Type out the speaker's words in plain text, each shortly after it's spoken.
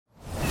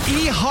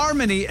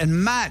eHarmony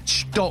and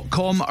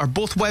Match.com are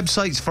both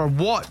websites for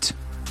what?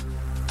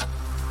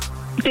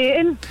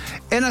 Dating.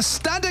 In a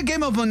standard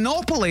game of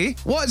Monopoly,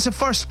 what is the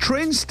first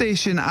train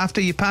station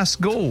after you pass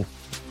go?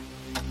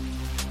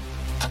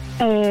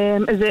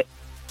 Is it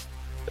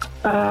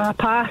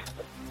pass?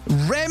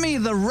 Remy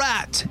the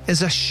Rat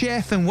is a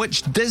chef in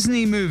which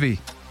Disney movie?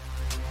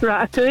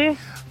 Ratatouille.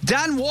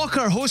 Dan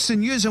Walker hosts the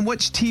news on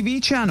which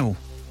TV channel?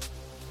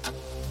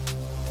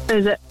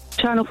 Is it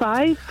Channel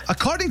 5?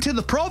 According to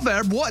the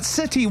proverb, what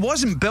city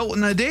wasn't built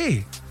in a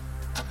day?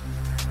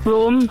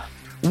 Rome.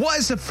 What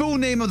is the full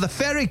name of the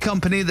ferry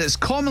company that's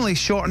commonly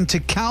shortened to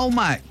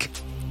Calmac?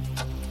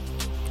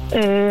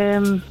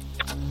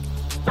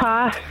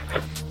 Pass.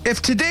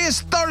 If today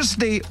is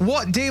Thursday,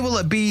 what day will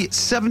it be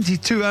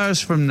 72 hours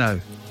from now?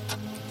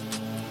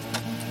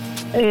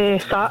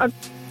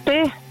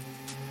 Saturday.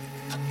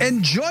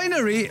 In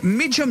joinery,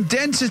 medium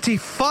density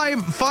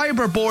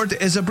fiberboard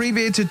is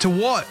abbreviated to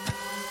what?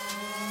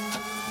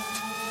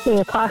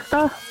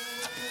 Pasta.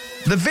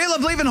 The Vale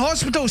of Leven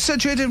Hospital is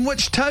situated in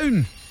which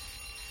town?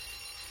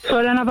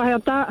 Sorry, I never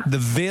heard that. The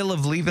Vale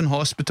of Leven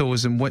Hospital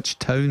is in which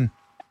town?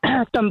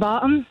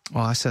 Dumbarton. Oh,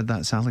 I said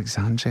that's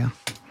Alexandria.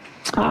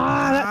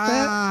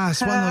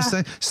 That's it's one of those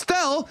things.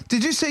 Still,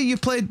 did you say you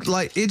played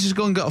like ages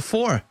ago and got a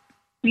 4? it.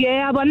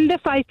 Yeah, I won the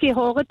 5K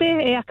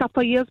holiday a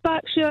couple of years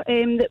back, sure.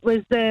 That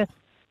was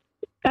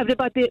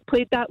everybody that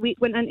played that week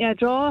went into a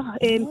draw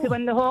to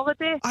win the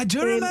holiday. I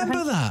do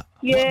remember that.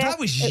 Yeah. Well, that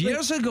was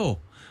years ago.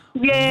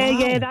 Yeah, Wow.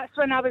 yeah, that's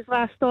when I was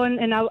last on,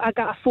 and I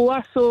got a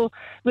 4, so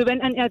we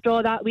went into a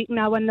draw that week and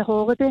I won the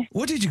holiday.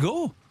 Where did you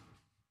go?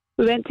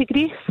 We went to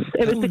Greece.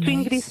 It was between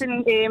nice. Greece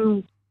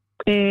and,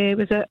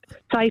 was it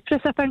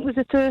Cyprus, I think was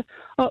the two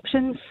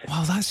options.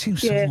 Wow, that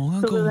seems so Yeah,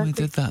 long so ago we when we went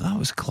to- did that. That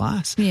was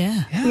class.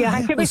 Yeah. Yeah, I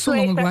think it was So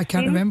long ago I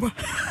can't 2016. remember.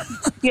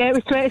 Yeah, it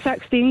was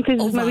 2016 because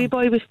Oh, my wow. wee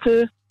boy was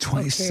 2.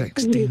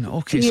 2016.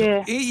 Okay, so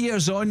Yeah. 8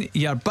 years on,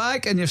 you're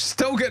back and you're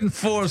still getting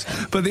 4s.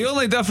 But the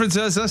only difference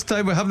is this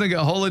time we haven't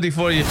got a holiday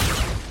for you.